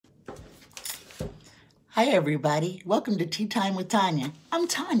Hi everybody, welcome to Tea Time with Tanya. I'm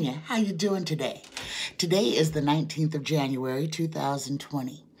Tanya, how you doing today? Today is the 19th of January,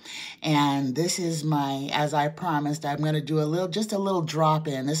 2020. And this is my, as I promised, I'm going to do just a little drop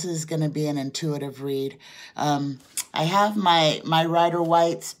in. This is going to be an intuitive read. I have my Rider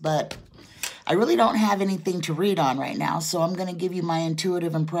Whites, but I really don't have anything to read on right now, so I'm going to give you my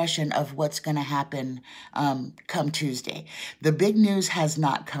intuitive impression of what's going to happen come Tuesday. The big news has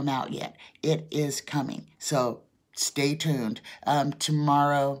not come out yet. It is coming, so stay tuned.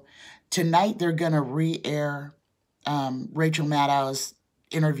 Tonight, they're going to re-air Rachel Maddow's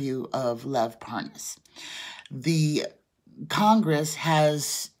interview of Lev Parnas. The Congress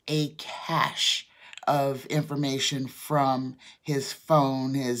has a cache of information from his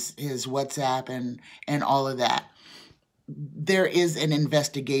phone, his WhatsApp, and all of that. There is an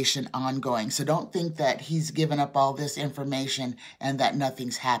investigation ongoing, so don't think that he's given up all this information and that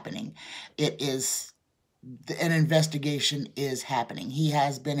nothing's happening. An investigation is happening. He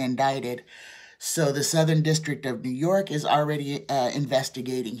has been indicted, so the Southern District of New York is already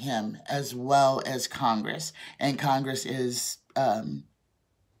investigating him, as well as Congress, and Congress is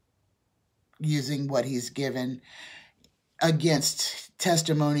using what he's given against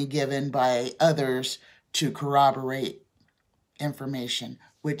testimony given by others to corroborate information,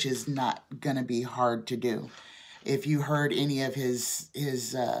 which is not going to be hard to do. If you heard any of his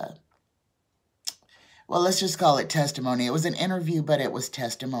well, let's just call it testimony. It was an interview, but it was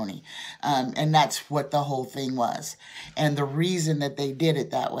testimony. And that's what the whole thing was. And the reason that they did it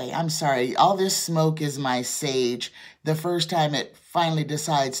that way, I'm sorry, all this smoke is my sage. The first time it finally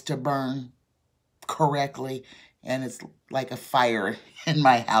decides to burn correctly, and it's like a fire in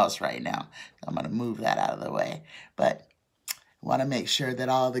my house right now. I'm going to move that out of the way. But I want to make sure that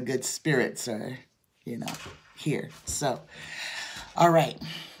all the good spirits are, here. So, all right.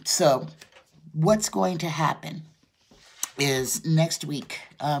 So, what's going to happen is next week,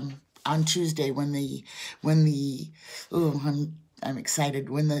 on Tuesday, I'm excited,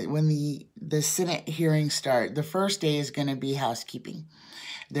 when the Senate hearings start, the first day is going to be housekeeping.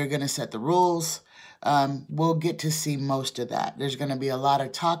 They're going to set the rules. We'll get to see most of that. There's going to be a lot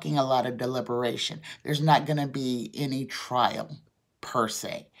of talking, a lot of deliberation. There's not going to be any trial, per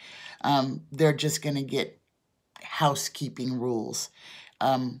se. They're just going to get housekeeping rules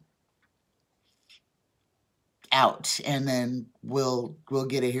out, and then we'll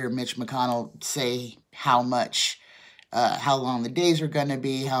get to hear Mitch McConnell say how long the days are going to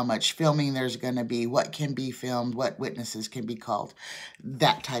be, how much filming there's going to be, what can be filmed, what witnesses can be called,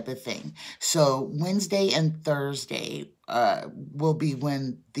 that type of thing. So Wednesday and Thursday will be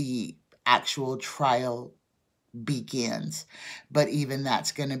when the actual trial begins. But even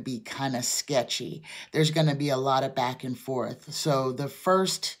that's going to be kind of sketchy. There's going to be a lot of back and forth. So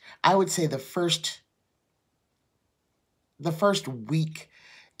I would say the first week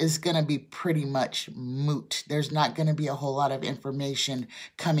is going to be pretty much moot. There's not going to be a whole lot of information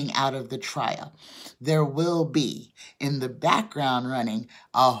coming out of the trial. There will be, in the background running,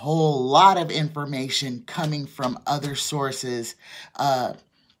 a whole lot of information coming from other sources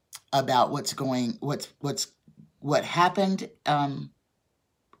about what happened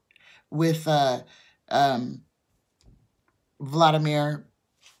with Vladimir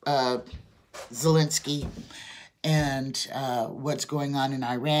Zelensky, and what's going on in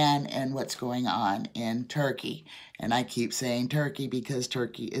Iran and what's going on in Turkey. And I keep saying Turkey because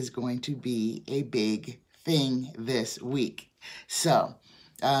Turkey is going to be a big thing this week. So,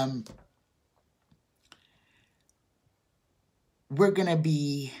 there's going to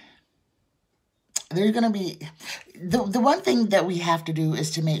be, the one thing that we have to do is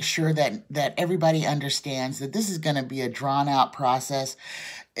to make sure that everybody understands that this is going to be a drawn out process.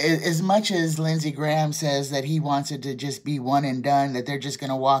 As much as Lindsey Graham says that he wants it to just be one and done, that they're just going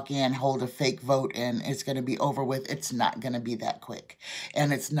to walk in, hold a fake vote, and it's going to be over with, it's not going to be that quick.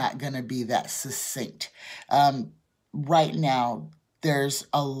 And it's not going to be that succinct. Right now, there's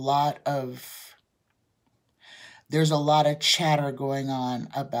a lot of chatter going on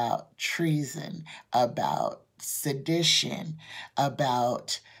about treason, about sedition,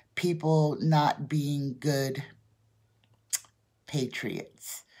 about people not being good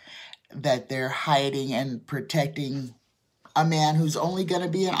patriots, that they're hiding and protecting a man who's only going to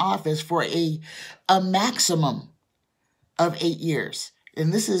be in office for a maximum of 8 years.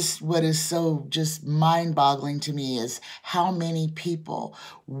 And this is what is so just mind-boggling to me, is how many people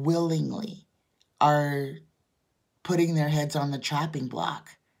willingly are putting their heads on the chopping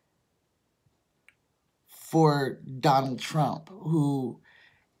block for Donald Trump, who,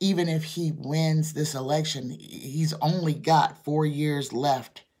 even if he wins this election, he's only got 4 years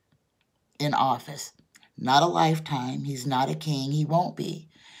left in office. Not a lifetime. He's not a king. He won't be.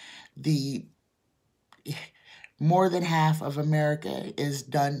 The more than half of America is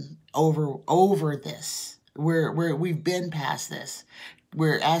done over this. We've been past this.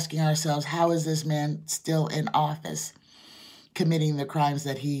 We're asking ourselves, how is this man still in office committing the crimes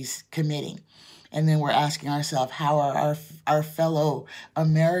that he's committing? And then we're asking ourselves, how are our fellow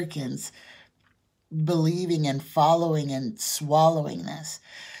Americans believing and following and swallowing this?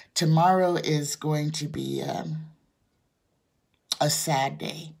 Tomorrow is going to be a sad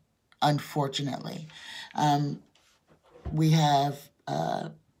day, unfortunately. We have,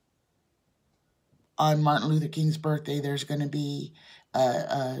 on Martin Luther King's birthday, there's going to be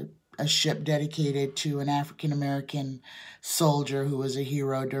a ship dedicated to an African-American soldier who was a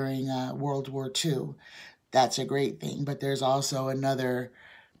hero during World War II. That's a great thing. But there's also another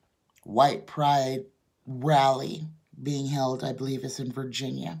white pride rally being held, I believe it's in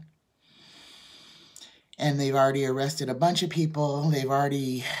Virginia. And they've already arrested a bunch of people. The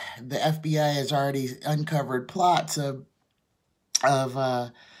FBI has already uncovered plots of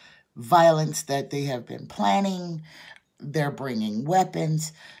violence that they have been planning. They're bringing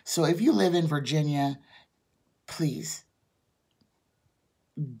weapons. So if you live in Virginia, please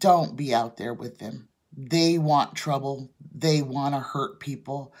don't be out there with them. They want trouble. They want to hurt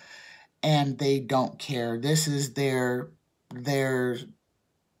people, and they don't care. This is their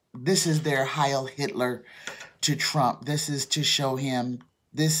Heil Hitler to Trump. This is to show him,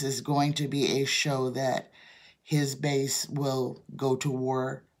 this is going to be a show that his base will go to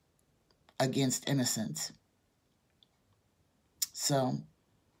war against innocents. So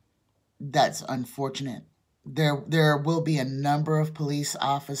that's unfortunate. There will be a number of police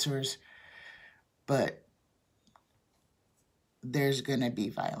officers, but there's going to be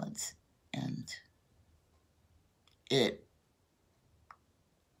violence, and it's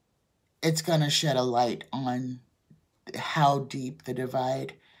going to shed a light on how deep the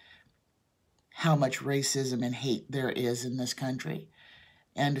divide, how much racism and hate there is in this country.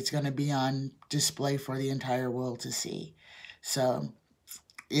 And it's going to be on display for the entire world to see. So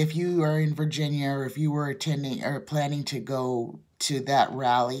if you are in Virginia, or if you were attending or planning to go to that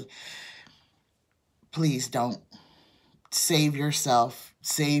rally, please don't. Save yourself,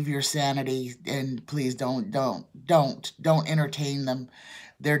 save your sanity, and please don't entertain them.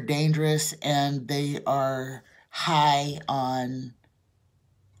 They're dangerous, and they are high on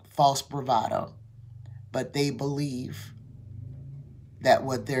false bravado, but they believe that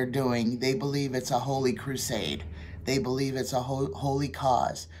what they're doing, they believe it's a holy crusade. They believe it's a holy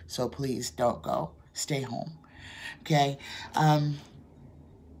cause. So please don't go. Stay home. Okay?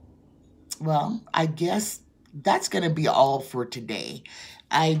 Well, I guess that's going to be all for today.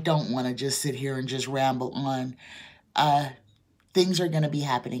 I don't want to just sit here and just ramble on. Things are going to be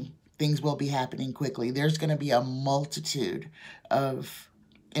happening. Things will be happening quickly. There's going to be a multitude of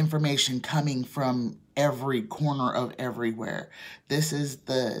information coming from every corner of everywhere. This is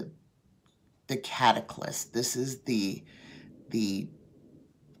the cataclysm. This is the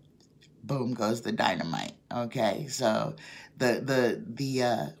boom goes the dynamite. Okay, so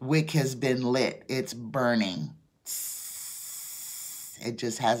the wick has been lit. It's burning. It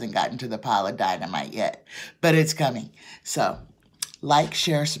just hasn't gotten to the pile of dynamite yet, but it's coming. So like,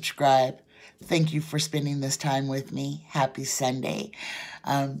 share, subscribe. Thank you for spending this time with me. Happy Sunday.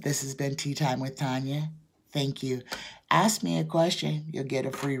 This has been Tea Time with Tanya. Thank you. Ask me a question. You'll get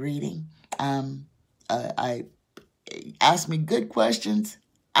a free reading. I ask me good questions.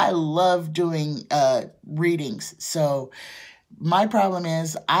 I love doing readings. So my problem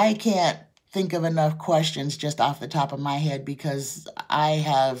is I can't think of enough questions just off the top of my head because I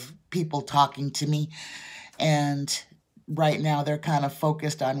have people talking to me, and right now they're kind of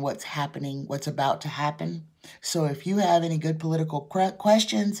focused on what's happening, what's about to happen. So if you have any good political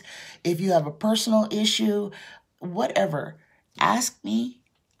questions, if you have a personal issue, whatever, ask me.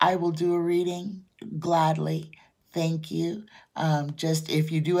 I will do a reading gladly. Thank you. Just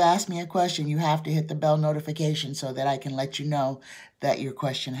if you do ask me a question, you have to hit the bell notification so that I can let you know that your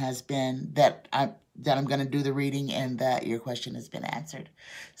question has been, that I'm going to do the reading and that your question has been answered.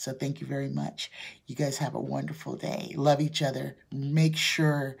 So thank you very much. You guys have a wonderful day. Love each other. Make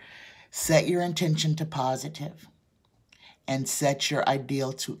sure, set your intention to positive and set your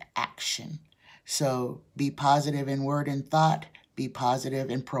ideal to action. So be positive in word and thought. Be positive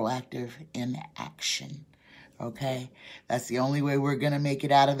and proactive in action. Okay? That's the only way we're going to make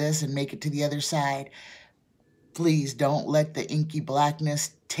it out of this and make it to the other side. Please don't let the inky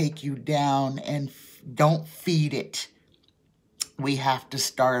blackness take you down, and don't feed it. We have to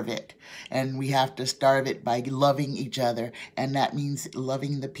starve it, and we have to starve it by loving each other, and that means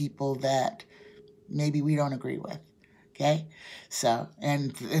loving the people that maybe we don't agree with. Okay? So,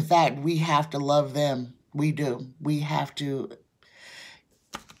 and in fact, we have to love them. We do. We have to,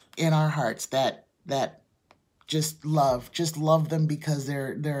 in our hearts, that just love them because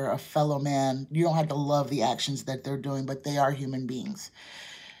they're a fellow man. You don't have to love the actions that they're doing, but they are human beings.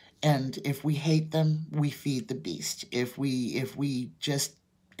 And if we hate them, we feed the beast. If we're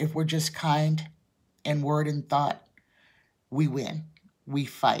just kind in word and thought, we win. We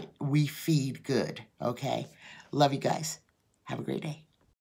fight. We feed good. Okay? Love you guys. Have a great day.